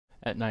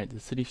At night, the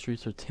city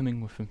streets are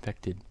teeming with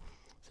infected.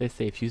 Stay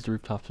safe, use the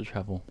rooftops to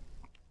travel.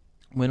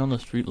 When on the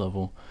street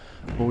level,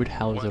 avoid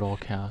howls at all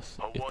costs.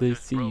 If they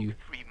see you...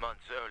 3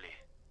 months early.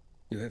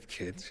 You have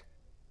kids?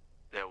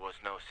 There was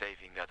no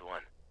saving that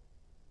one.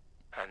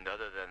 And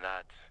other than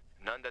that,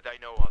 none that I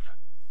know of.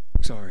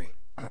 Sorry.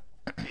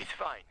 It's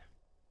fine.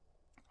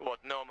 What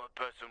normal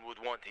person would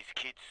want his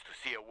kids to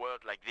see a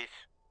world like this?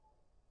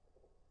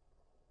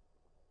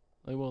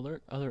 They will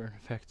alert other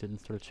infected and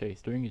start a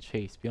chase. During a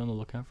chase, be on the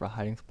lookout for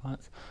hiding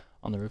spots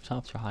on the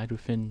rooftops or hide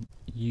within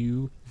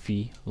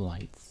UV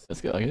lights.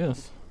 Let's go, I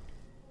guess.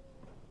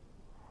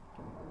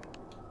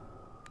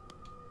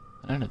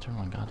 I had to turn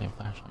on my goddamn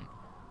flashlight.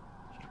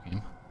 Shit,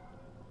 game.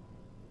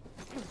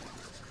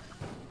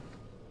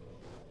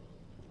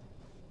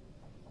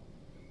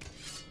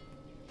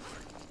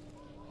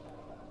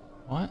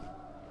 What?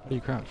 How do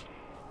you crouch?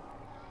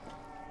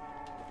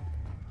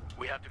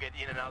 We have to get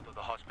in and out of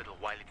the hospital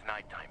while it's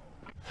nighttime.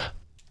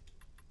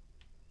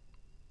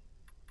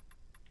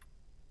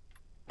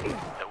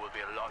 There will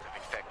be a lot of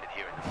infected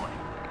here in the morning.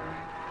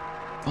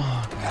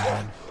 Oh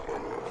god.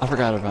 I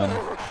forgot to run.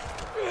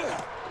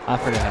 I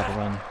forgot how to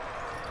run.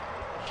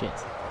 Shit.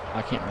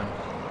 I can't run.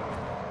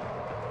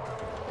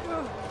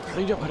 How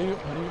do you jump? How do you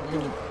jump? How do you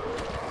jump?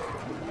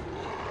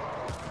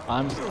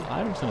 I'm just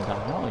gonna die.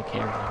 I don't really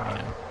care right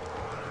now.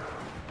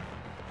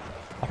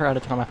 I forgot to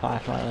turn on my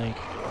flashlight, like.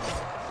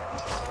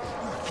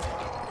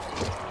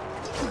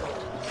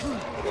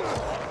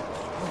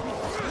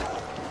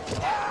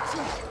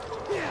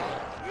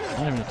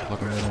 I don't even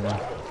talk about it now.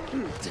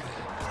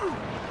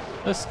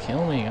 Just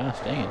kill me, gosh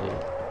dang it,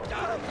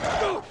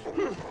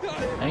 dude.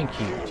 Thank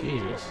you,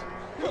 Jesus.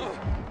 I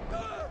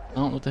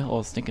don't know what the hell I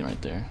was thinking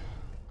right there.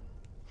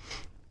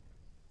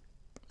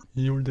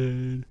 You're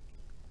dead.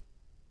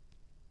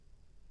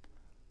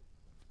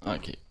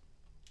 Okay.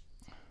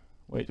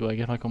 Wait, do I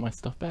get like all my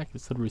stuff back?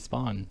 It said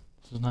respawn.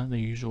 This is not the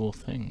usual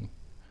thing.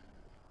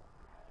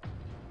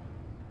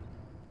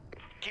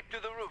 Keep to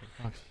the roof,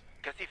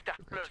 cause if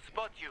that blur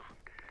spot you.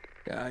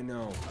 Yeah, I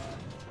know.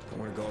 Don't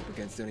want to go up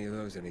against any of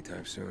those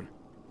anytime soon.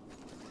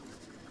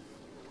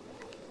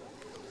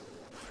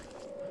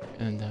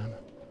 And down.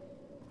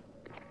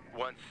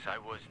 Once I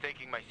was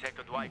taking my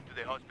second wife to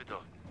the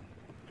hospital.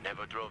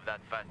 Never drove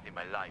that fast in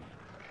my life.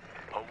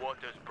 Her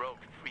waters broke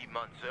 3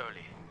 months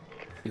early.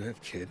 You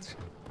have kids?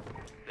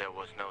 There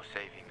was no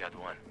saving that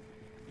one.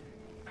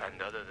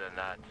 And other than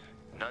that,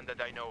 none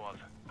that I know of.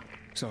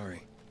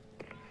 Sorry.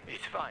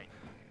 It's fine.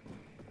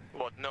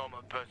 What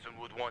normal person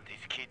would want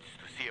his kids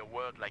to see a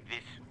world like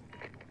this?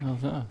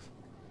 How's that?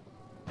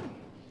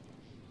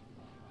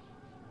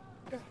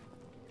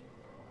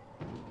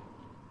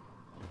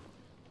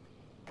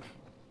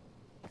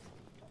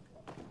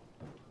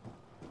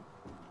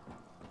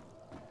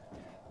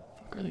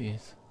 What are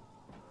these?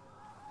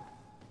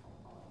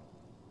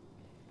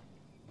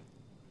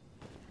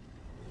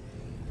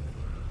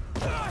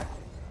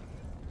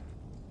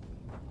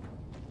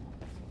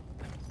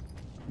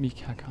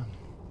 Mikakan.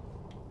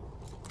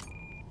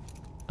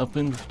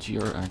 Open with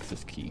your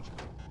access key.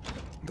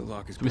 The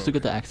lock is We still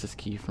get broken. the access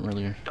key from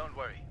earlier. Don't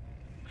worry.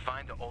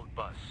 Find the old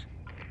bus.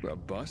 A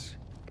bus?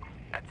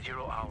 At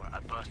 0 hour,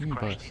 a bus New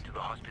crashed bus. into the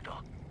hospital.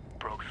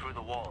 Broke through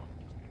the wall.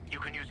 You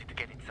can use it to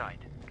get inside.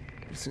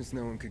 Since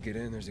no one could get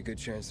in, there's a good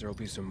chance there'll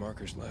be some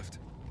markers left.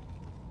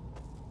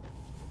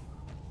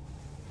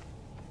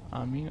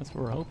 I mean, that's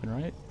what we're hoping,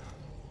 right?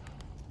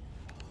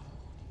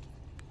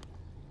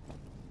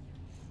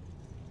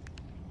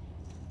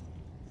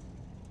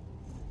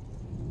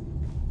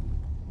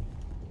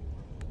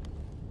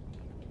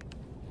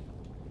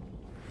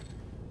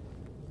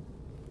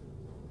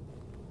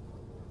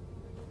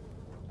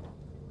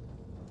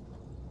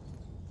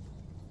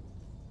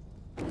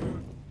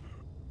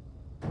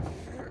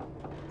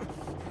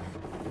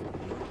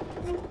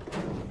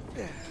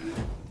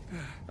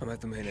 I'm at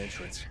the main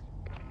entrance.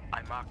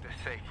 I marked a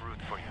safe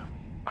route for you.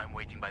 I'm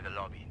waiting by the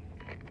lobby.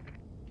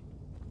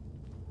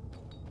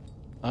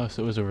 Oh,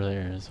 so it was over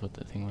there is what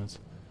that thing was.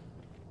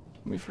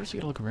 I mean, first you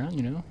gotta look around,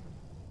 you know?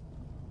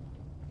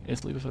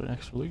 Just leave us with an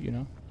extra loot, you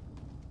know?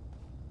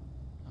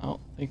 I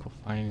don't think we'll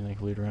find any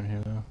like loot around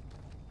here though.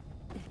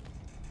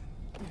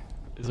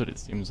 Is what it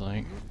seems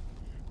like.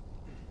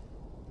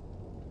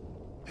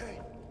 Hey,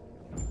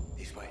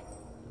 this way.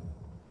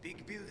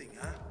 Big building,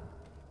 huh?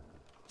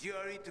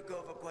 GRE took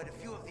over quite a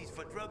few of these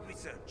for drug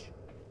research.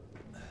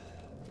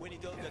 When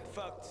it all got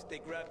fucked, they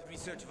grabbed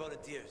research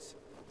volunteers.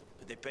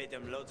 But they paid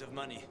them loads of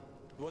money.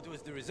 What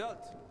was the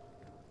result?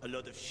 A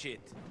lot of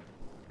shit.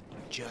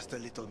 Just a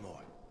little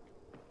more.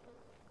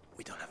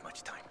 We don't have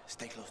much time.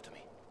 Stay close to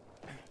me.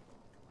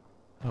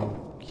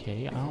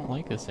 Okay, I don't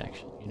like this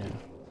actually, you know.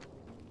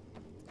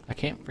 I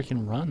can't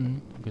freaking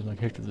run because my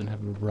character doesn't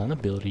have a run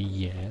ability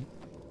yet.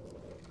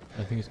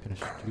 I think it's kind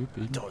of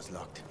stupid. Door's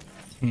locked.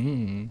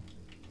 Hmm.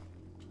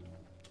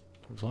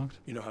 Door's locked.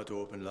 You know how to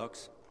open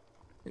locks?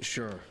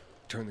 Sure.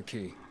 Turn the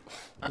key.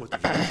 What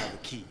if you don't have a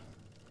key?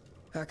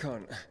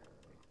 Hakon,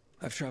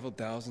 I've traveled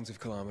thousands of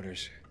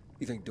kilometers.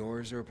 You think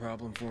doors are a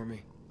problem for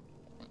me?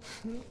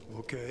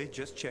 Okay,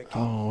 just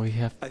checking. Oh, we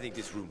have. I think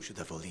this room should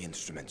have all the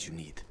instruments you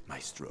need,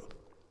 Maestro.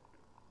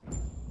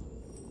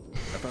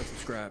 I found some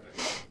scrap.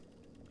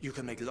 You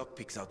can make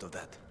lockpicks out of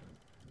that.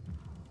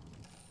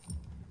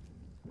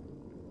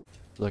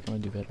 Like I'm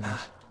gonna do better than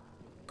this.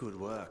 Good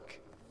work.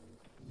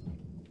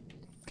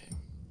 Okay.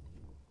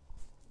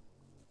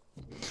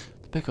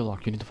 The pick a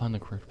lock. You need to find the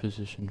correct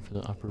position for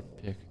the upper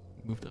pick.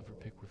 Move the upper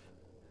pick with.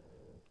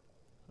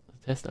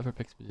 Test upper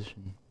pick's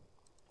position.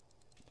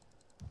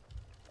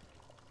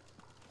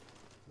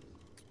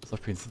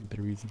 Upper pick's a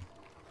better reason.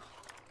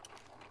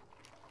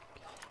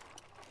 Okay.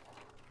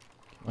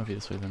 Might be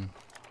this way then.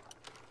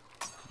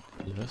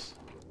 Do this.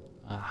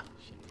 Ah,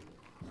 shit.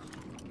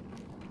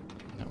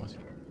 That was.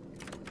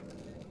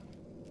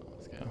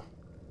 Let's go.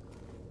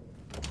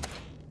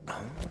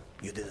 Oh,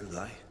 you didn't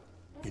lie.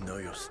 You know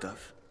your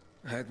stuff.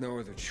 I had no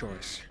other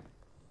choice.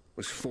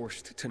 Was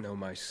forced to know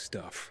my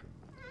stuff.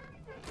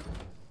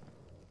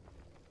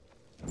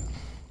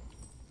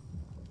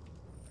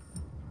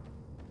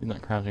 He's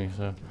not crouching,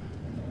 so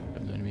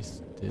the enemy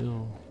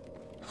still.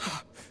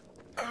 Oh,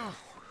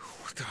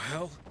 what the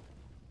hell?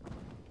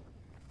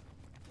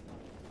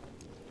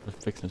 We're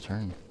fixing to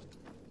turn.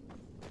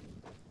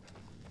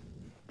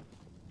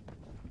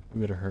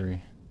 We better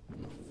hurry.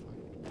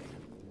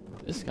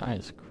 This guy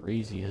is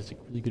crazy. He has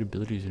like, really good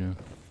abilities, you know.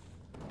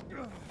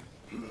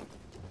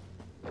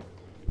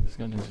 This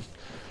guy is just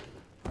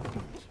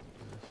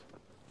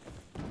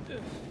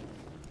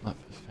not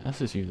as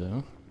fast as you,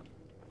 though.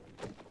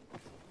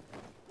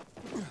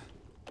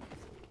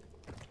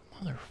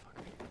 Motherfucker.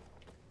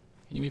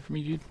 Can you wait for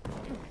me, dude?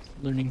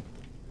 Learning.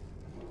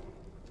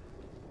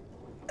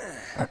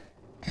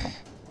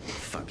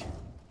 Fuck.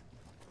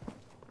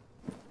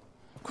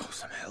 Call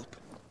some help.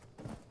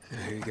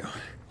 Here you go.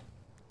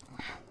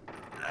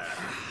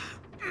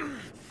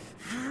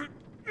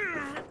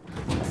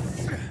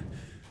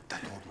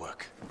 That won't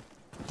work.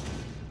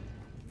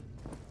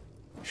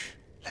 Shh,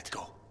 let's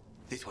go.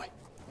 This way.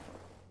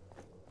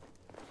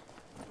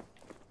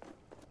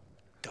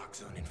 Dark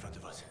zone in front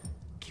of us.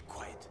 Keep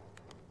quiet.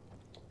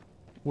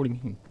 What do you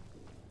mean?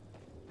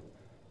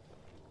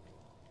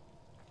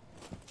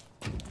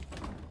 I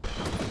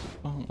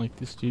don't like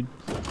this, dude.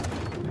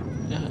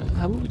 Yeah,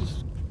 how about we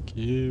just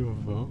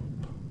give up?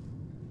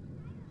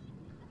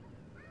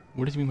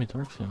 What does he mean by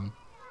dark zone?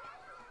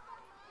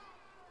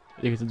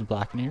 Because it's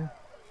black in here?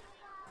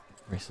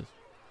 Racist.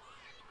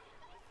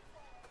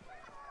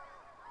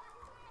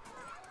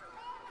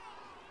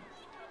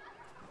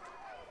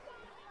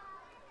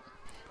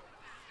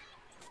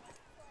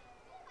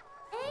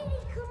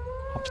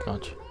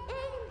 Hopscotch.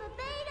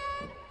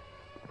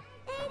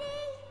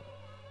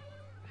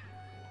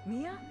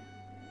 Mia?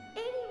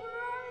 Eddie,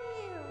 where are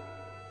you?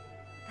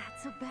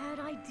 That's a bad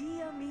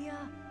idea,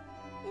 Mia.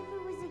 If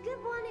it was a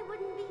good one, it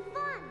wouldn't be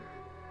fun.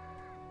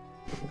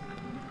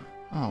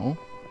 Oh.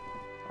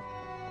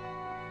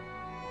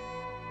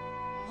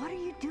 What are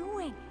you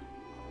doing?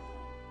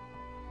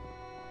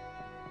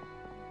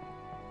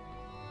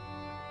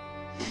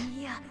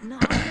 Mia,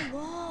 not on the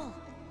wall.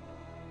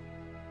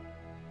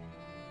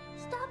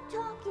 Stop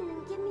talking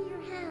and give me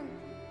your hand.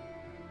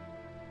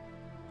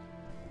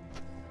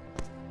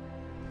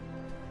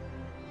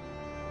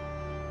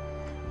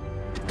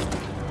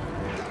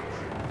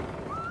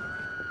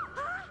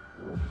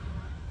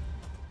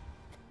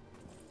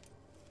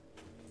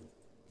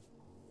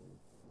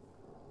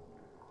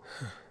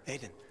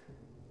 Aiden.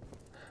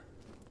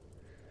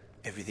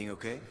 Everything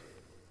okay?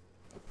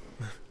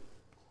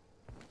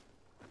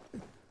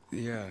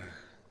 Yeah.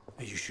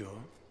 Are you sure?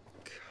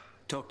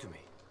 Talk to me.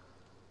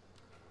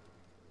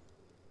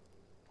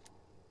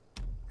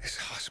 This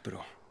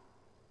hospital.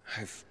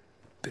 I've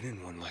been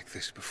in one like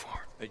this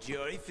before. A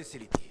GRE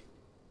facility.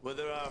 Well,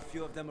 there are a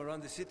few of them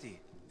around the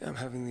city. I'm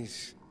having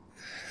these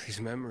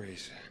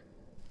memories.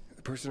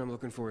 The person I'm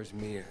looking for is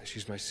Mia.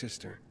 She's my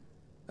sister.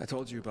 I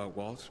told you about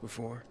Waltz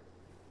before.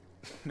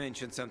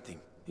 Mention something.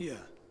 Yeah.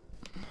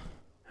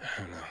 I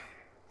don't know.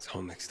 It's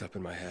all mixed up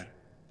in my head.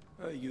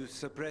 You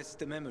suppressed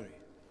the memory.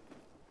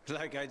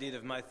 Like I did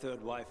of my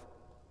third wife.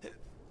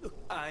 Look,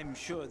 I'm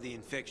sure the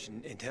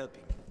infection ain't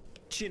helping.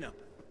 Chin up.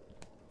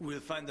 We'll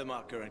find the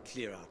marker and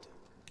clear out.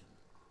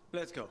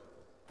 Let's go.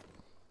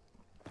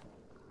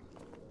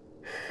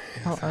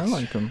 Oh, I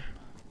like him.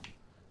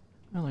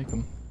 I like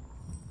him.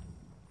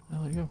 I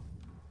like him.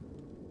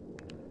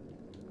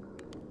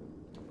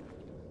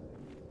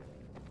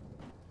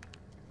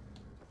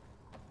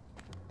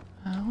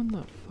 How in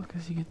the fuck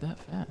does he get that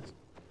fast?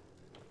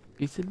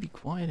 He said be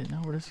quiet and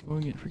now we're just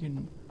going at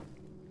freaking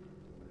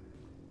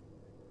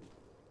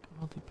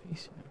godly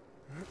pace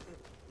here.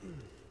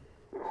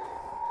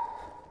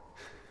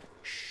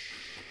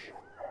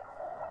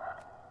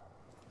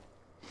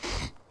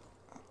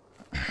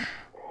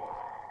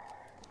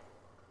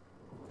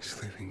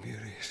 Sleeping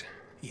Beauties.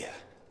 Yeah,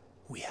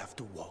 we have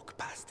to walk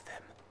past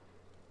them.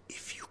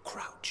 If you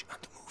crouch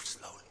and move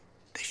slowly,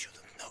 they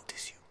shouldn't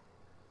notice you.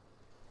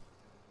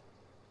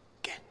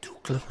 Get too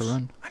close,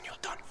 Run. and you're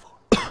done for.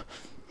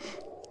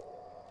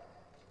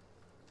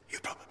 You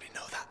probably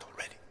know that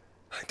already.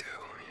 I do,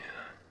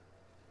 yeah.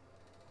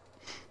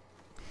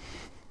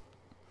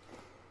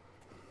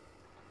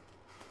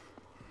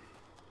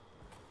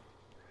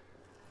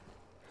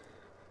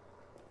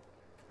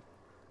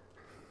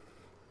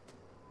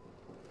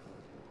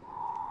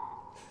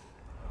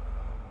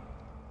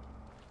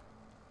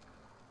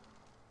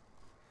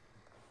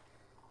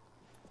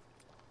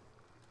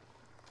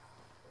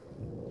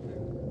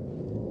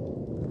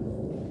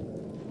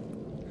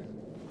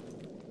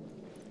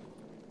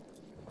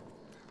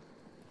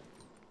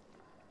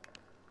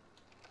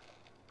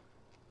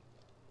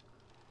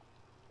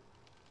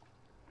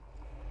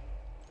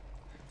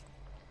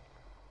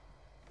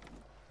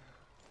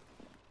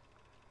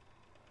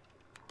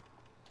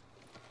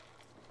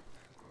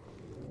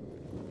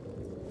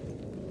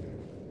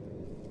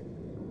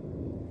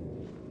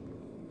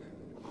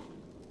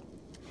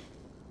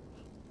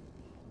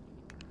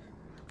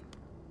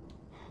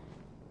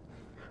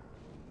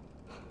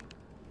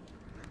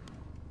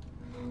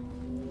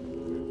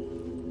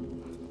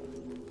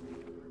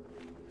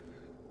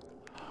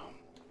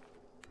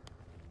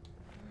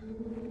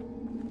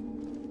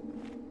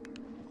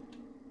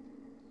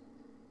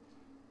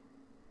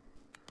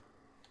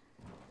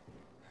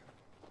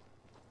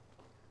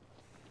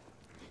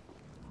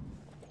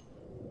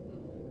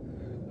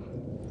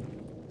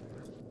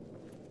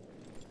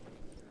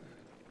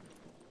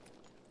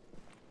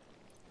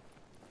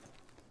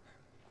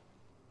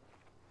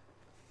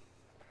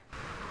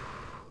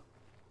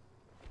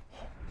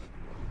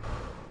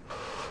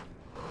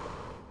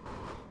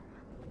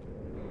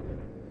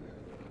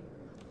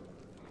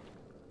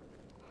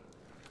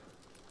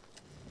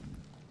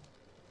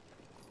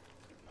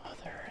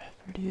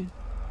 there, dude.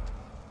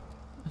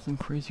 That's some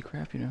crazy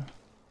crap, you know.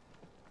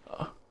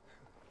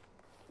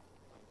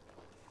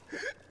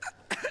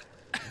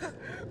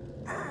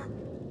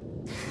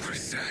 What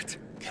is that?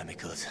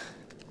 Chemicals.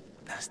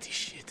 Nasty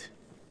shit.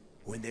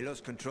 When they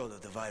lost control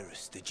of the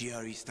virus, the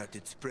GRE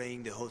started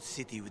spraying the whole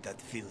city with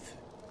that filth.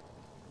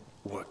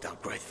 Worked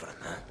out great for them,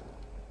 huh?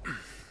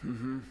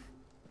 Mm-hmm.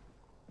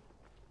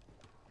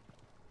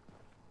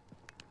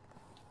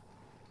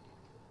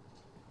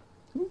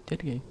 Ooh,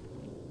 dead guy.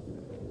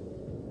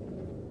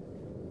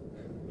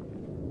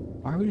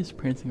 Why are we just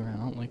prancing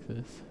around like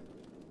this?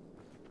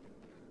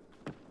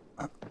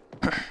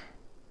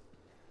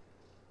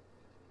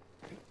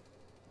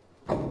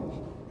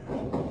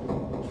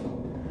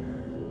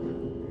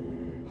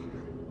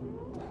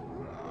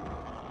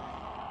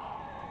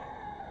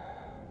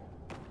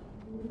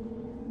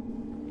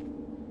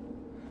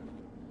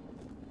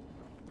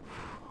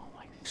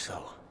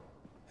 So,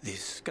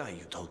 this guy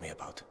you told me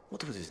about,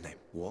 what was his name?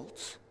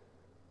 Waltz?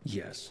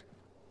 Yes.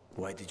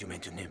 Why did you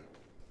mention him?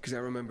 Because I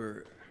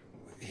remember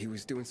he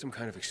was doing some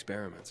kind of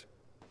experiment.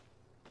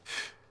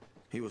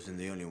 He wasn't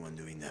the only one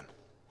doing them.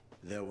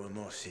 There were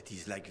more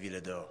cities like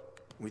Villedor,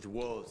 with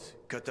walls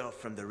cut off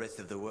from the rest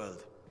of the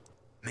world.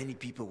 Many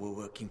people were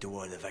working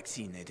toward a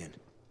vaccine, Aiden.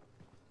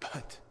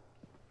 But,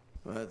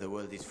 well, the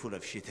world is full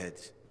of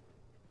shitheads.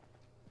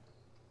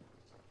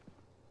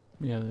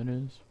 Yeah, that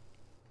is.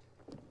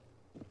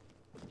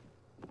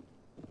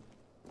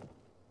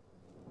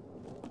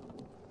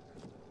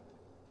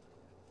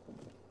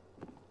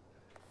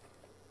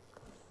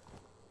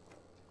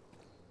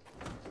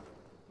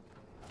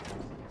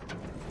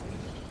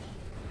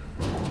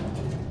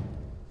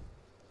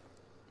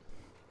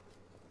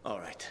 All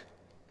right.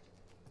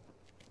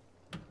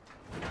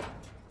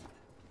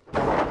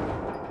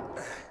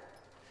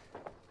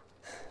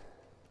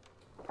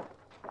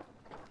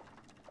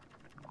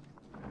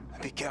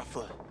 Be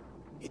careful.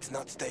 It's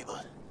not stable.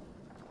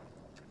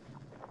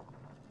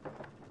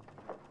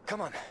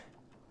 Come on.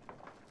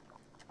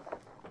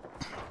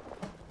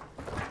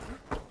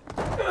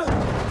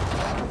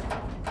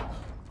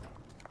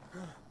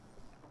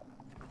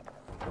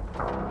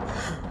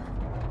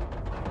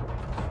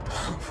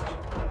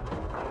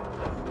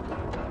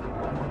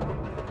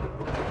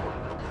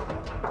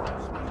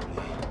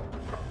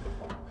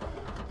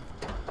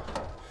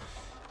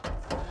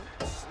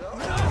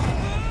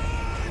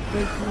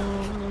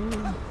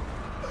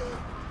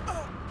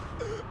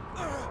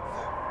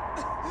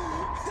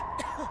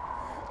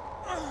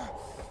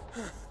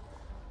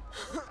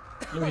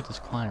 Yeah, we can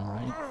just climb,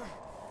 right?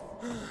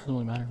 Doesn't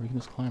really matter, we can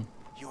just climb.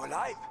 You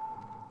alive?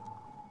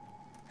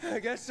 I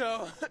guess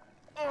so.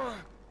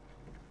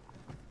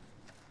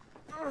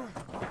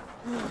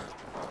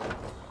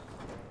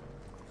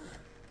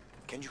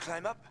 Can you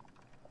climb up?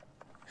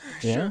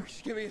 Yeah? Sure,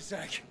 just give me a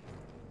sec.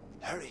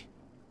 Hurry.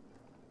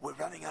 We're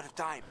running out of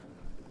time.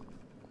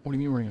 What do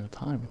you mean we're running out of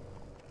time?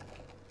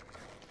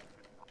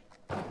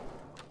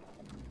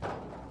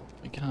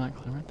 Wait, can I not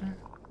climb right there?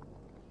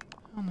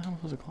 How in the hell am I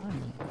supposed to climb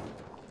then?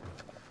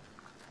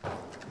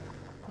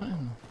 What in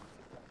the...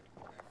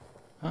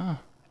 Ah.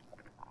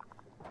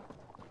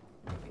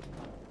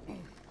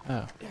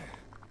 Oh.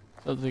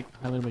 So it's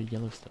like highlighted by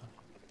yellow stuff.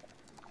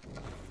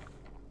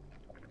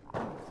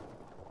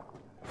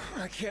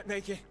 I can't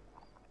make it.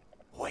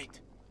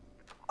 Wait.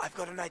 I've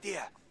got an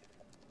idea.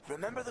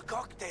 Remember the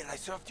cocktail I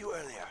served you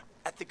earlier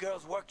at the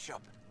girls'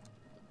 workshop?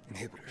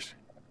 Inhibitors.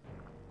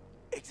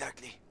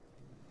 Exactly.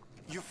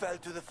 You fell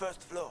to the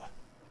first floor.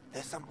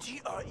 There's some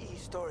GRE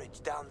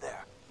storage down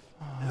there.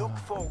 Look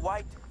for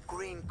white,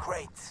 green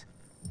crates.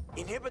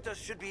 Inhibitors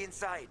should be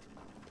inside.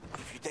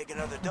 If you take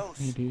another dose,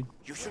 Hey, dude.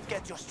 you should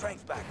get your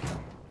strength back.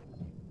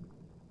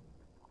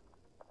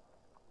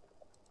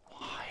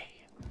 Why?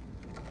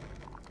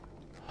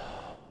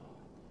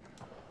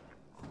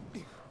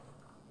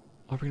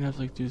 Are we gonna have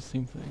to like do the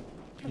same thing?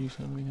 Can you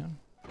show me again?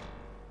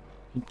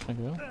 Can I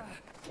go?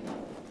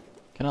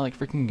 Can I like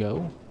freaking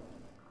go?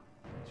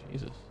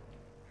 Jesus.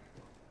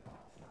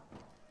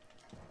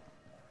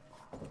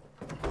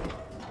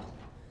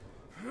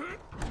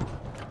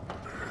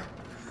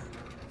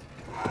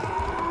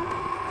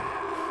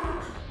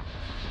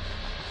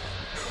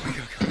 We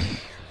gotta go.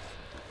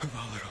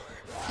 Volatile.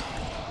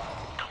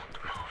 Don't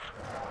move.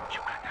 You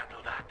can't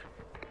handle that.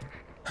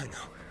 I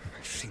know.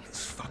 I've seen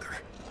this fucker.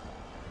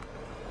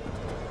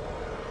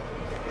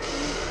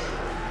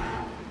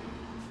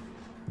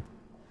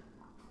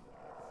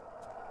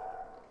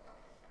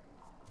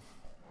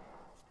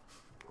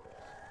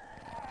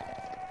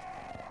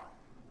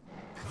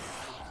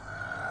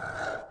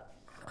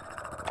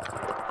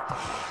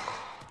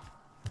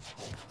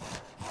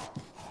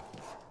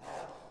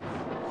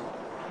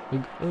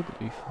 Big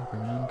ugly fucker,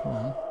 man. Come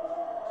on.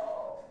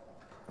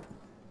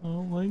 I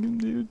don't like him,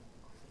 dude.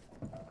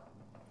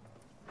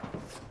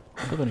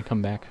 I'm still gonna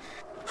come back.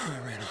 I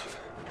ran off.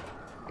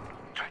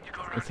 Trying to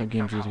go That's around how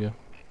games usually go.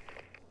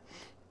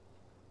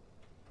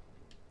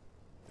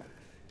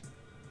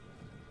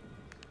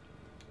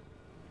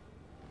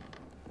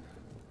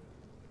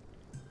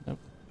 Nope.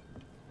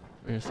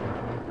 Where's the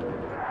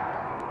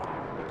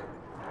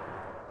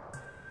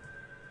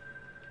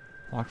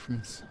Locked from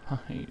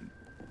inside.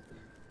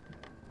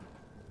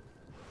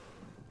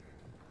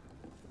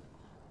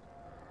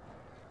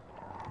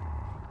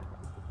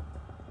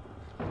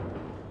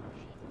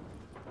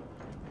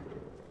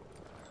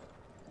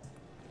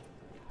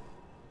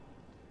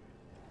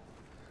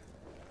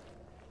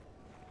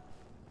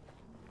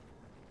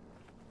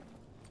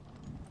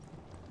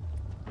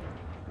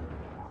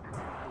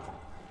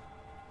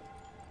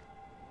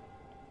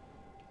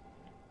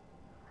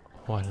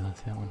 Oh, I didn't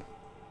see that one.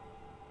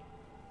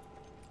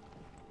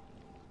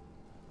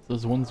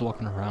 Those ones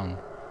walking around.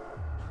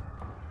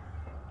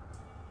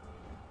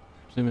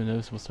 Presumably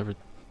notice what's ever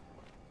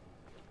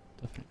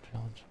definite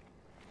challenge.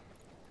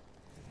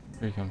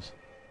 Here he comes.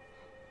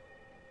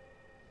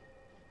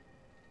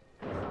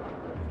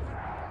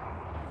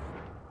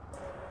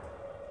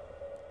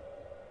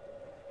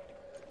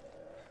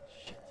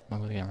 Shit, I'm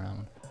not gonna get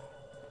around.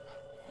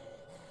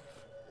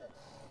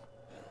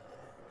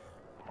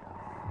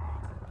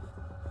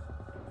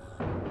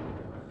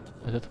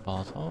 Is that the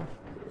boss off?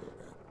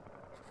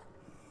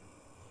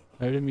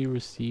 Item you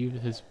received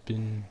has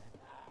been...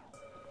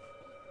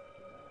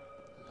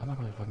 I'm not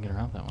gonna fucking get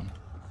around that one.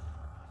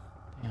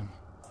 Damn.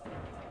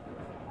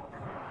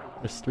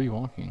 There's 3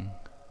 walking.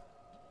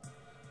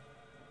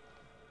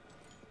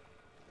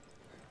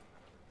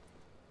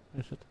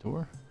 Did I shut the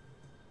door?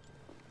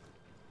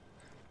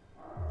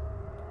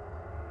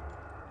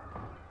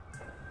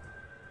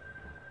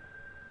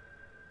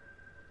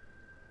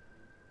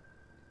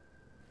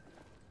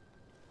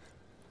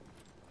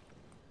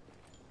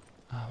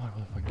 Why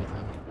the fuck get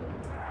that one?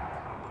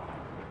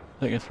 I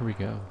think that's where we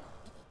go.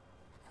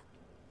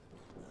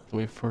 To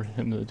wait for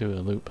him to do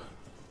a loop.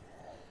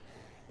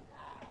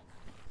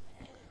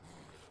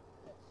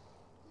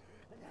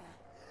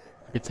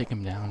 I could take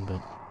him down, but I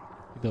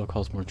think that'll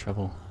cause more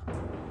trouble.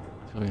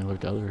 He's probably gonna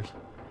look to others.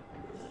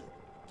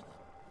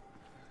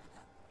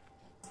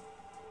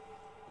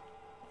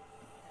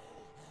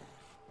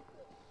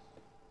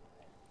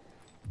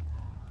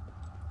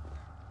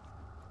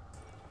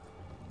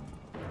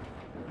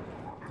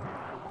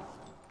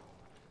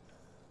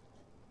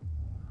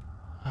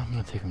 I'm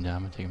gonna take him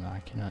down, I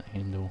cannot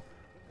handle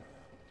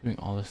doing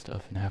all this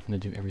stuff and having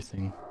to do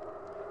everything.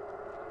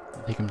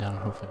 I'll take him down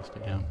and hopefully he'll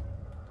stay down.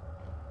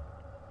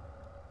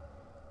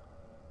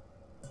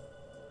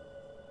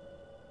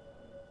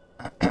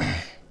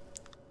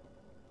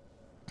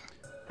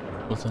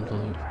 What's on the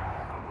loot?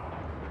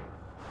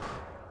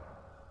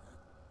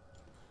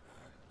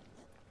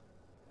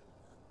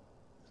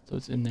 So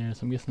it's in there,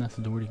 so I'm guessing that's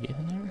the door to get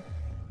in there?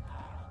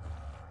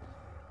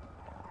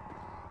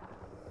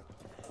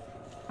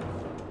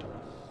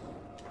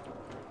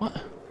 What?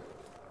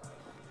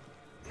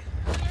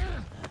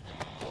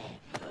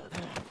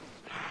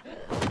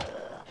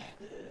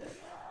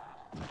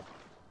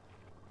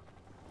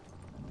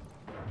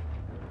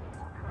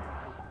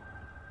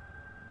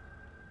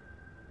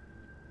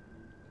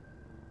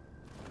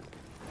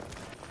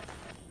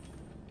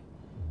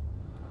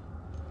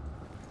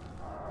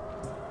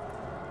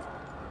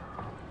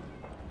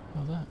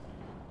 How's that?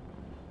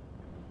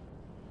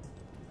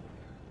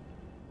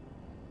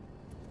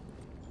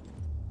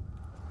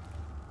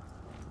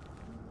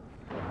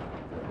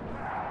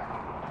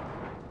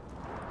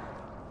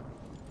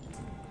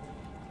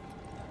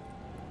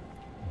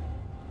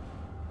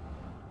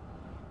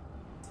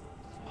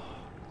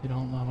 They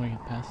don't allow me to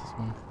get past this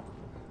one.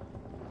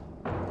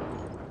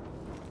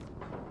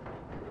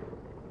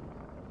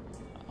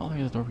 I don't think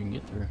there's a door we can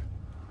get through. I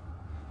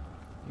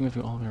think we have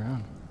to go all the way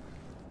around.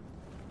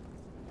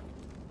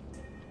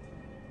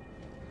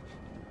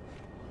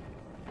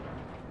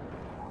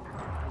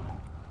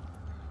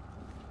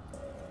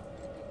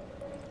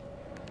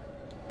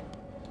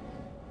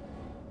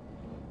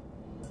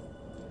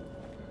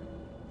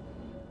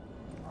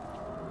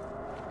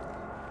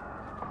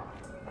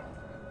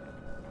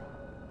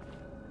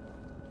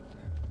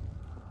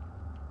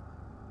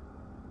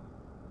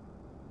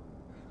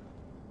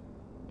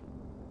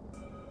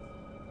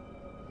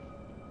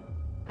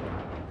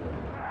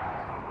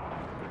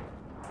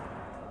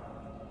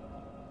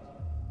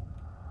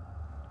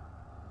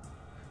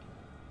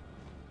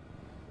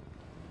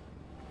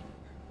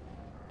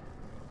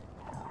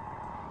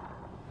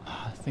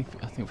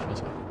 I think we're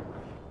supposed to.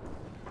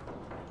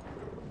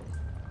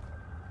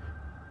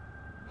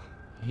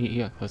 He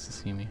got close to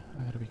see me.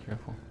 I gotta be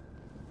careful.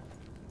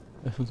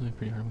 This one's a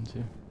pretty hard one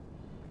too.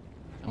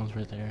 That one's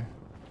right there.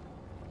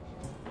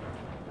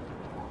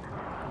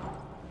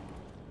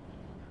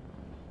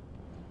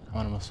 That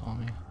one almost saw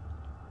me.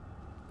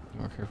 Be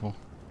more careful.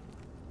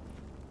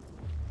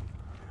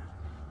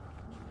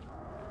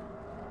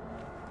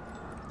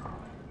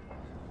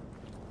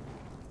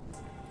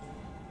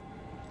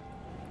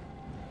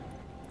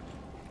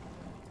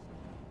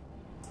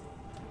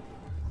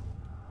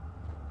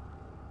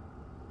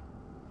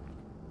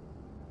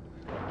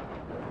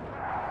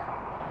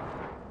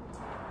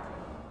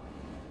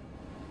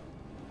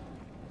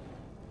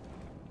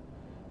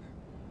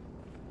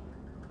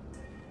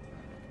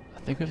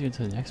 I think we have to get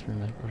to the next room,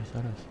 like where it's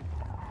at us.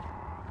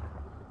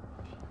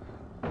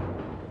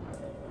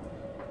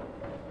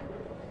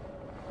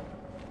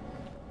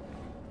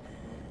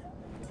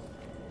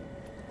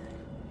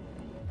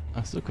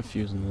 I'm still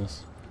confused in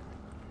this.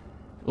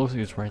 It looks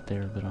like it's right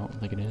there, but I don't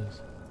think it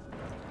is.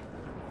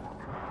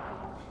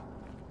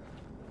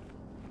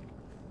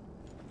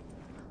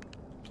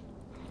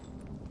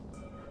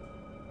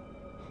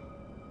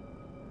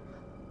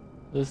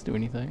 Does this do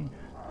anything?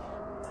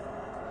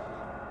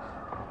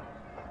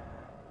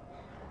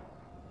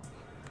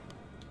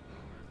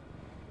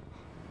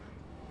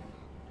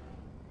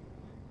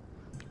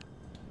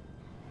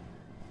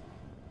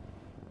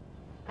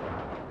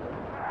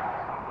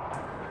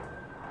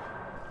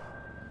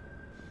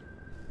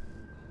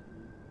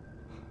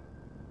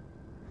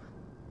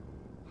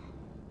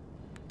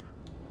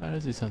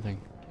 That is something.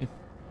 It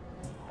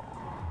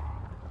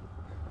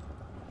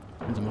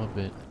turns him up a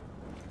bit.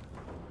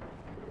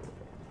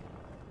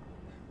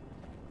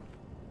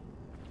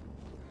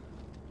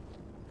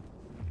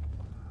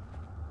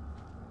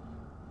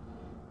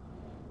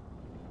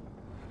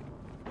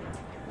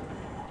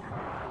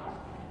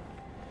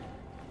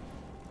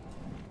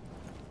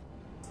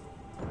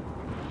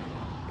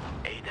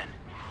 Aiden,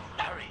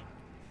 hurry.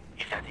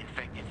 If that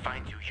infected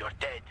finds you, you're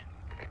dead.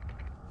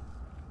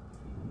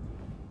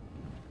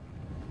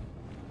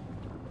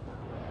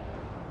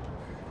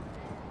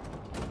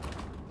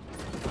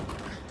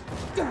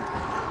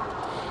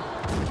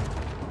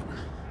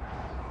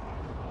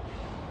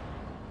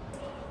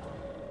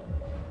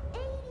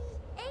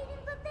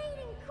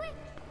 Aiden, quick!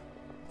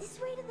 This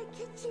way to the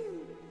kitchen.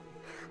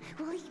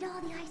 We'll eat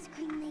all the ice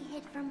cream they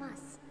hid from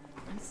us.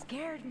 I'm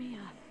scared, Mia.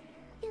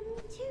 Yeah, me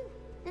too.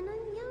 And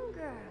I'm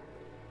younger.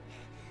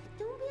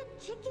 Don't be a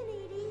chicken,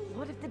 Edie.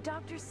 What if the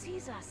doctor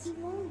sees us? He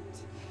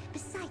won't.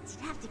 Besides,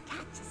 he'd have to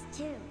catch us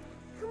too.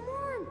 Come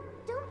on,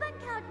 don't back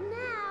out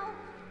now.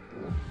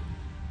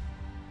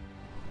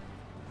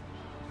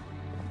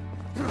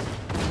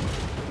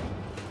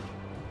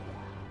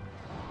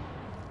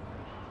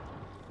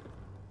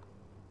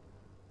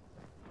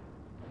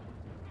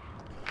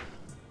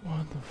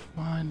 What the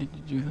why did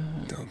you do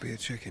that? Don't be a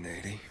chicken,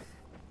 Edie.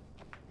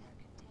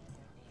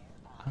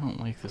 I don't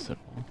like this at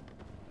all.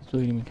 It's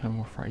really getting me kind of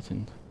more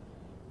frightened.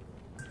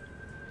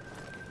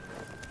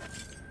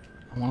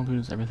 I want to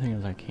lose everything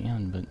as I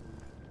can, but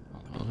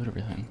I'll loot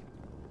everything.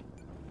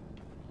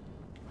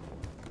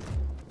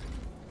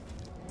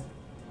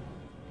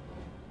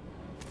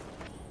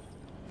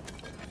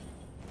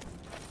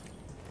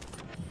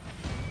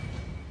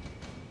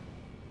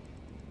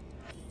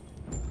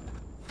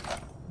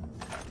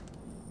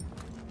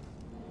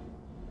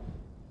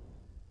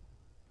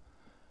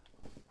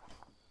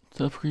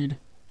 To upgrade,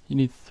 you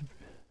need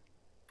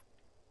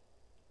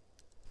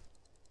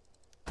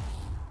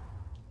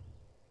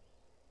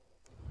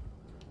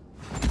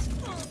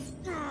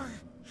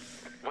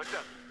What's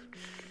up?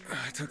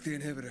 I took the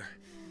inhibitor.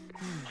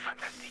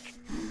 Fantastic.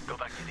 Go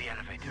back to the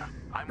elevator.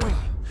 I'm waiting.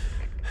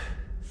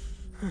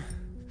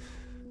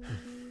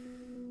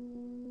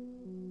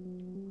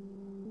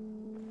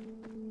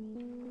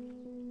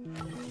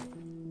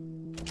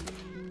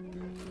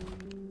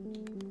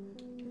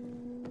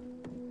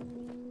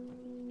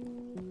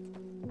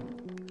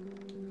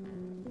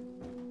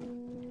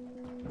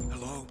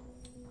 Hello?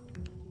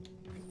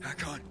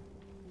 Harran.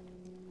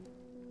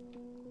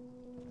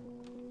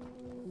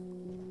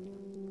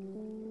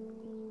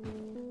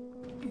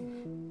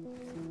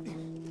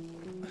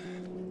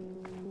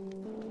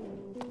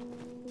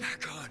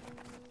 Harran.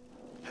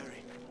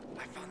 Hurry.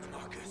 I found the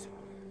markers.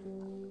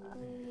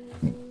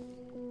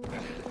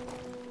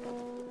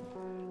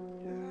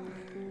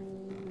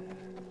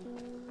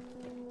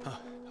 Huh.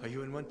 Are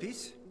you in one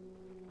piece?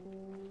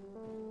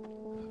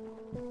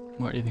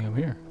 Why do you think I'm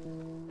here?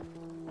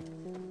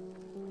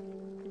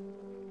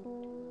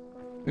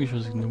 Make sure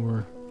there's no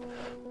more.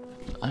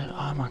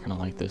 I'm not gonna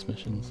like this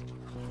missions.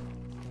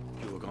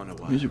 You were gone a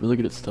while. These are really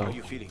good at How stealth. are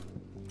you feeling?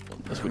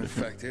 That's I'm what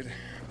different. infected,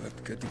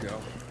 but good to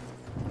go.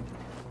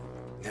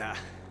 Yeah,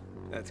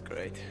 that's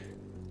great.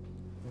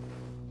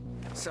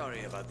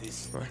 Sorry about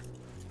this. What?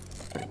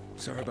 Hey,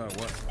 sorry about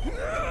what?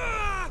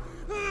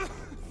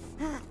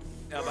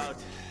 About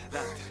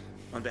that.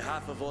 On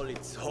behalf of all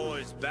its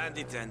whores,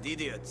 bandits, and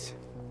idiots,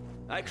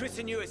 I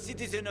christen you a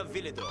citizen of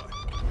Villedor.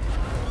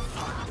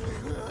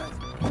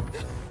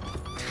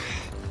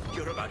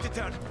 You're about to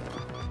turn.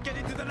 Get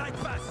into the light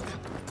fast.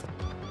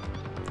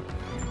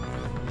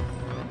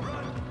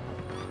 Run.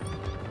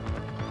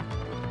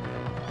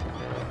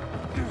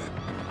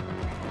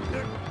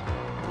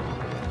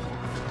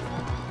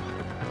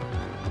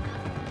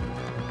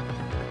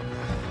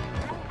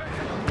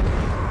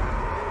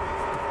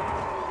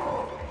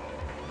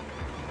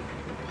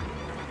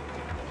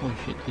 Holy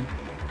shit, dude.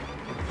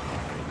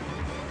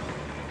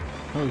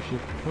 Oh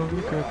shit. Oh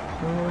crap.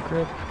 Oh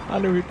crap. I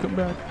knew he'd come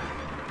back.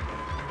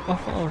 Oh,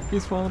 father,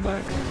 he's falling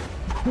back.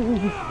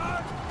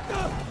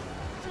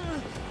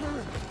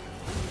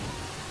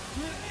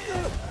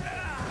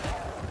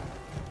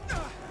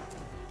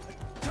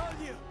 Told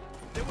you,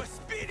 they were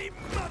speedy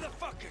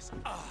motherfuckers.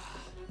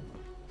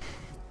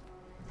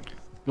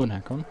 Go on,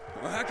 Harran.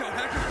 Oh, Harran.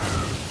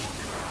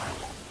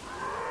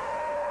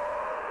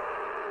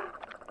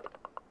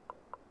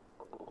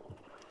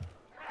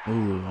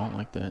 Ooh, I don't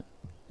like that.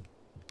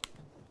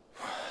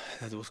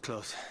 That was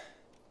close.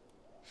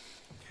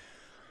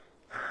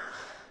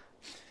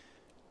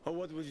 Oh,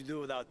 what would you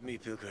do without me,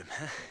 Pilgrim?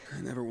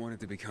 I never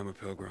wanted to become a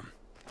pilgrim.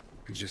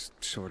 I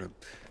just sort of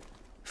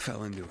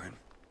fell into it.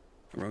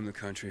 I roamed the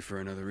country for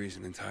another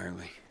reason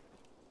entirely.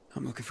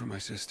 I'm looking for my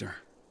sister.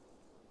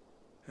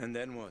 And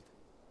then what?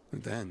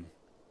 And then,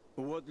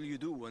 What will you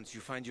do once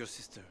you find your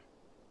sister?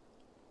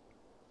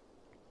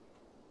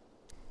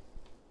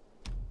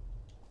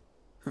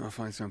 I'll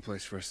find some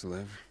place for us to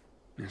live.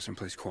 You know,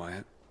 someplace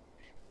quiet.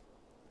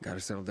 Gotta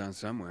settle down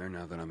somewhere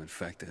now that I'm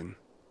infected.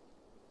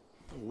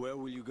 Where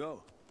will you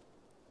go?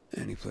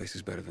 Any place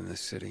is better than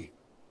this city.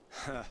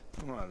 Ha,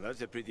 well,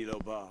 that's a pretty low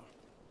bar.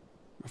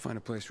 I'll find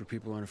a place where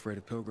people aren't afraid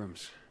of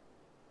pilgrims.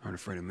 Aren't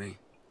afraid of me.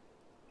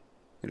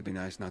 It'd be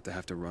nice not to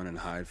have to run and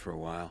hide for a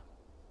while.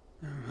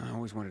 I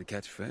always wanted to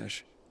catch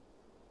fish.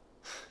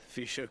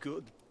 Fish are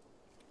good.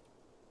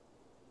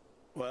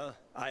 Well,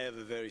 I have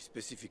a very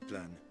specific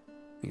plan.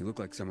 You look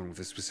like someone with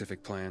a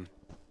specific plan.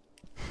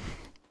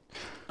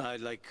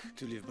 I'd like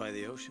to live by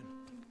the ocean.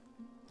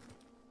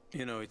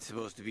 You know, it's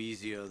supposed to be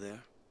easier there.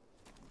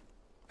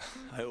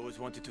 I always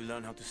wanted to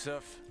learn how to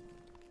surf.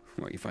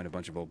 What, you find a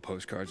bunch of old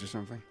postcards or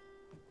something?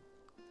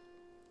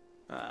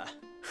 Ah,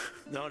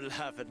 don't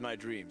laugh at my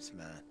dreams,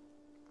 man.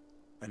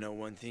 I know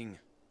one thing.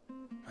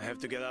 I have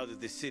to get out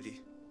of this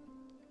city.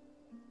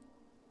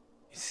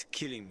 It's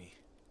killing me,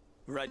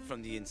 right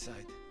from the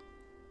inside.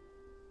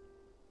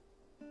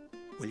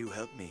 Will you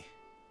help me?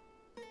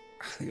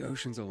 The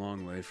ocean's a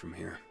long way from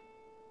here.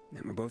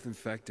 And we're both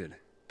infected.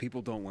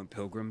 People don't want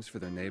pilgrims for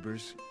their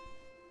neighbors.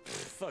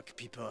 Fuck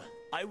people.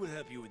 I will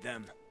help you with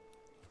them.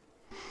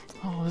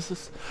 Oh, this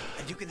is...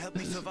 And you can help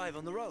me survive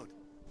on the road.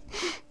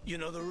 You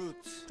know the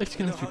routes. It's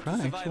gonna make you cry.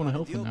 I just want to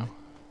help him now.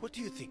 What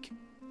do you think?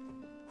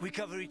 We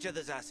cover each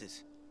other's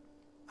asses.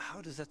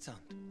 How does that sound?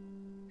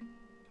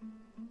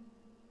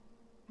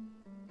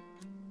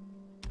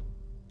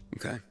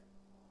 Okay,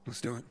 let's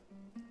do it.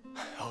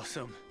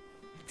 Awesome.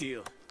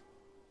 Deal.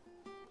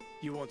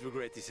 You won't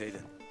regret this,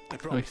 Aiden. I That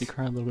promise. makes you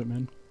cry a little bit,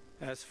 man.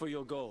 As for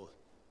your goal,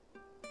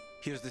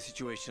 here's the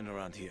situation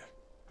around here.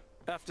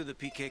 After the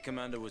PK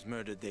commander was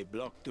murdered, they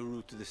blocked the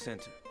route to the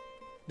center.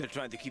 They're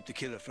trying to keep the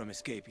killer from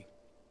escaping.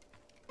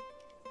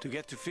 To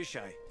get to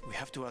Fisheye, we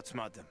have to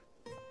outsmart them.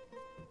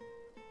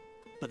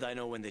 But I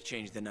know when they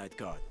change the night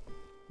guard.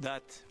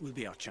 That will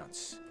be our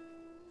chance.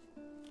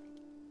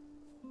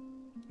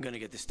 I'm gonna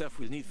get the stuff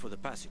we'll need for the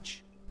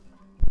passage.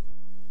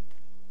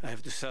 I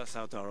have to suss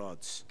out our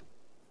odds.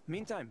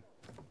 Meantime,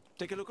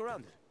 take a look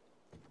around.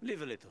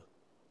 Live a little.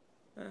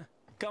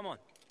 Come on.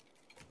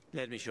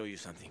 Let me show you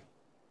something.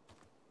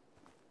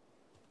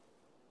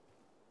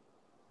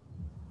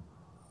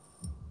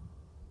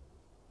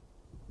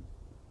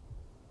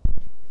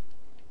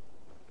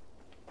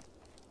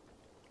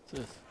 What's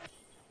this?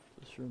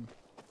 This room.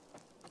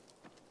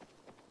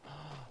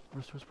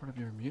 Restores part of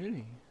your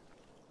immunity.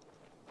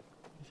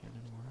 You see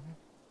any more of it?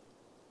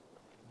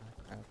 Ah,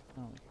 crap. I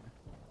don't really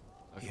care.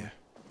 Okay. Here.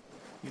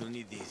 You'll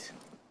need these.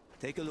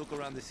 Take a look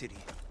around the city.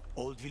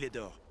 Old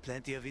Villedor.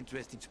 Plenty of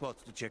interesting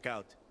spots to check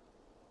out.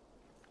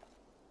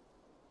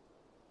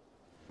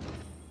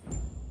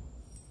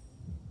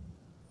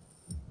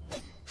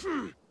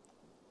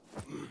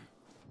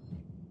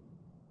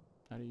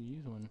 How do you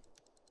use one?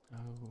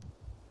 Oh.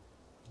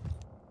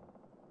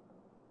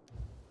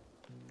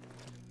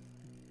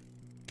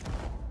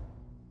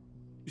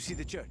 You see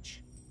the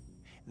church?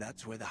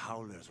 That's where the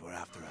Howlers were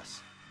after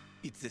us.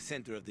 It's the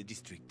center of the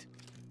district.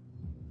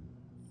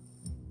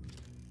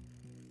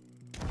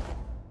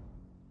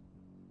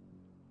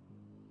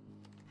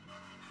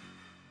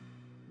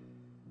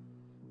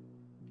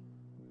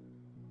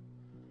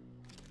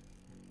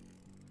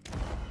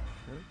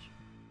 Church?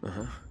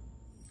 Uh-huh.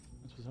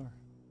 That's bizarre.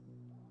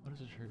 What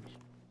is a church?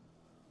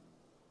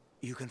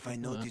 You can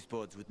find notice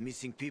boards with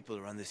missing people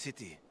around the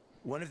city.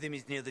 One of them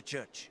is near the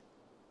church.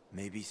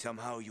 Maybe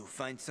somehow you'll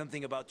find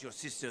something about your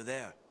sister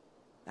there.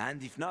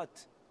 And if not,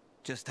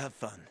 just have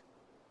fun.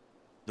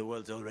 The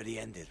world's already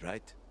ended,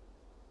 right?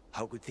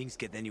 How could things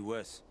get any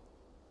worse?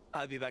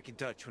 I'll be back in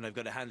touch when I've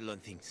got a handle on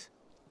things.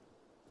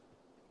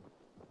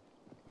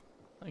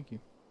 Thank you.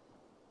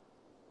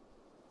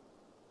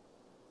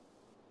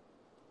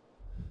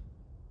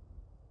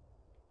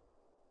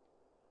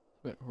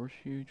 We got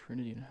Horseshoe,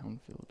 Trinity, and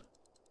Houndfield.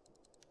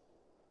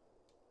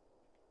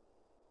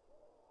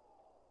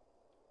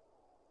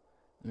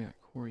 Then we got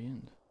Quarry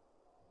End.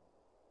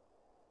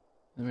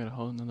 Then we got a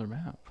whole another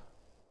map.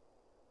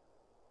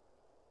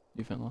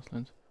 You found Lost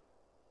Lands.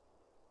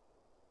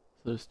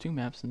 So there's 2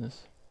 maps in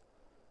this.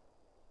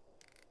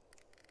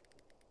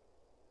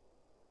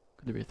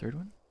 Could there be a third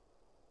one?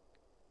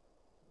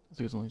 I think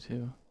there's only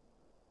 2.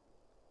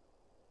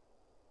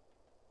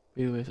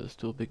 But either way, it's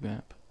still a big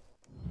map.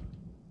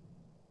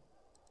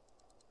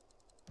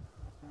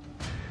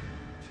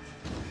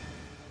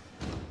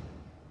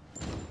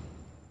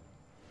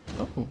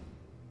 Oh.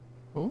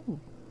 Oh.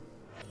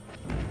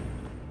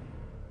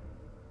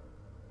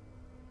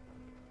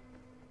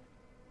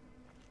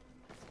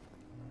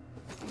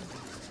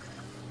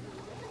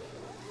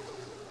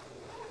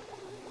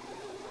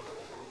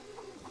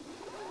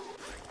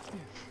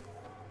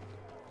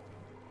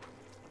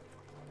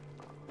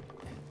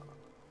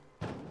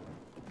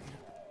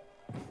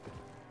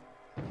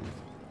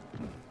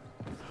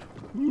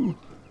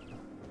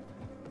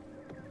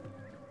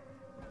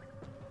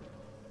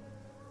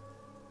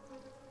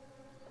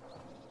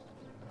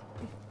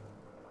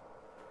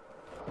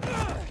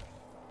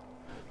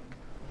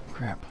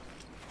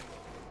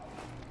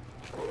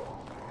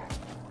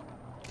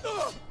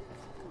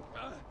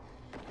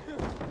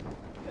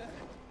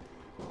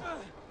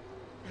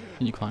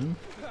 Can you climb?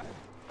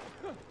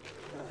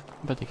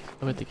 I bet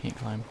they can't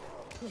climb.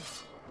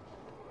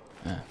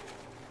 Ah,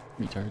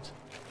 retards.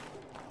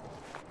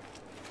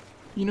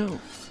 You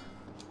know,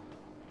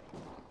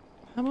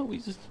 how about we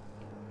just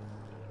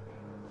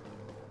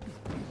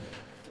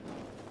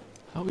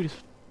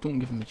don't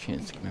give him a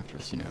chance to come after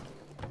us, you know?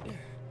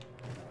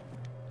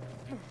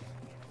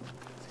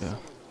 Let's go.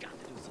 Got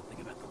to do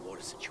something about the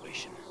water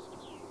situation.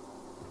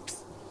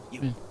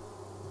 You Man.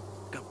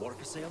 got water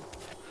for sale?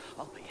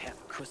 I'll pay half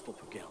a crystal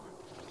per gallon.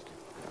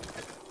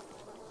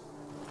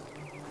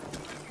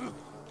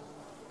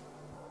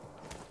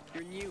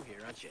 You're new here,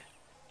 aren't you?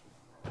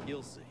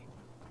 You'll see.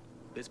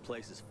 This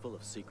place is full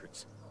of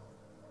secrets.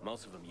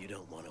 Most of them you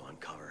don't want to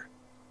uncover.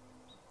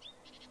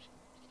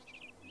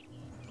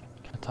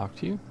 Can I talk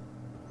to you?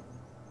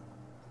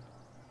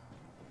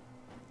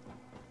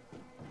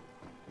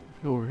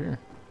 Go over here.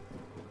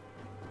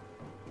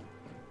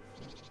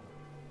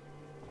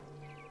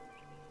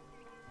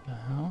 The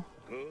hell?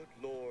 Good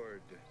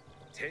Lord,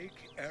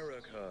 take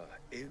Erica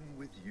in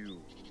with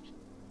you.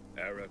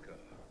 Erica.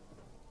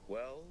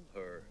 Well,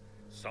 her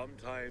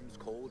sometimes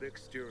cold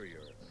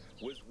exterior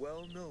was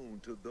well known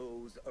to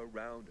those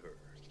around her.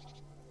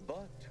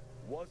 But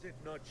was it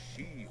not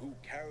she who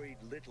carried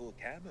little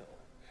Camel,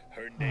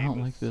 her I don't neighbor's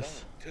like this.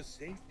 son, to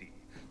safety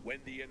when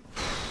the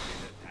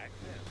infected attacked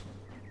them?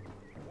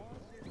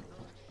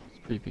 It's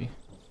creepy.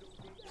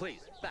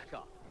 Please, back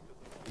off.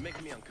 You're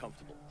making me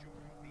uncomfortable.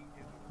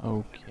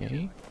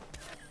 Okay.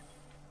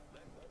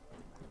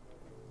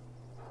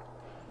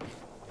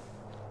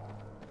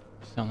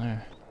 What's down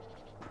there?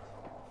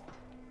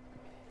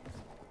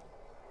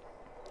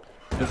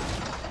 Yep.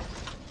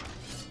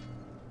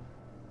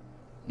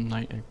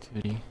 Night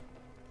activity.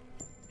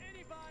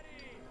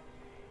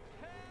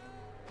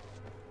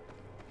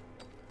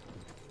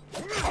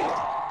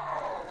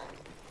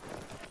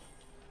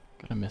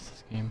 Gotta miss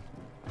this game.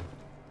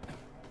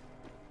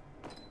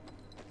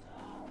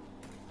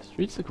 The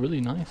streets look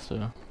really nice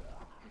though.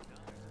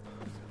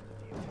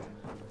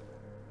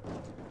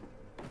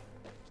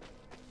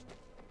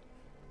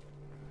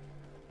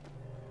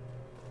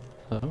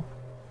 Hello?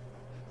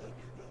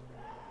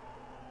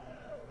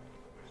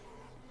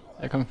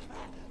 They're coming.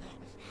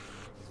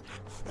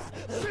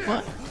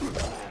 What?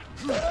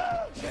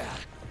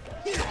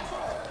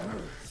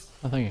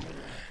 Oh, thank you.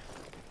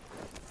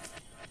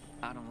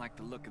 I don't like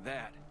the look of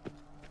that.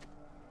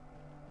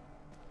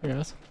 Hey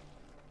guys.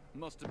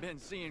 Must have been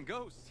seeing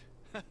ghosts.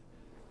 That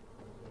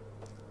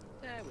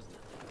was nothing.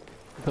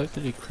 I feel like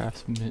they did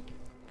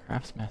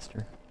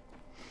Craftsmaster.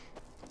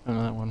 I don't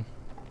know that one.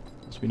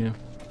 Must be new.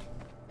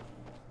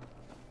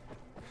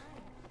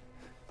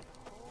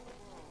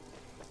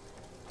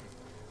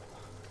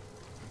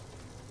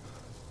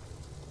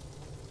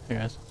 Hey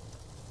guys.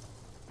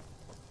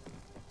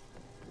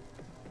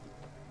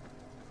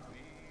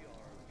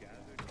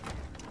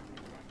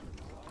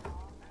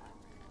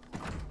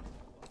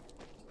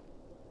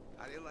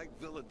 How do you like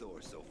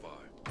Villedor so far?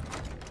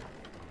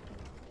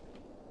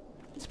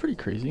 It's pretty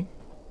crazy.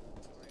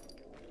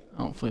 I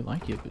don't fully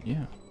like it, but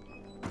yeah.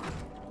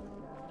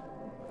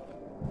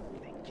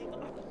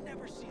 I've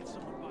never seen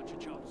someone botch a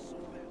job so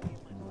badly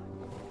in my life.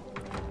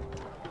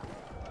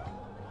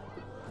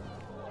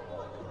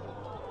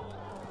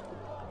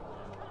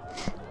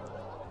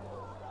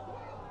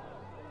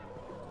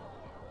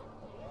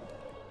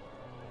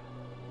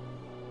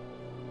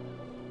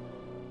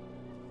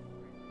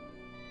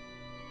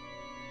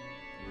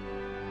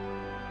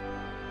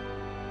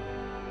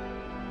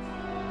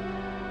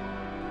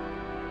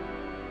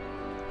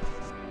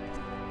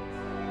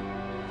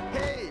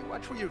 Hey,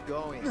 watch where you're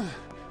going.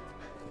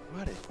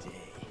 What a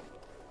day.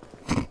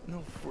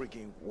 No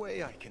freaking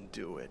way I can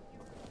do it.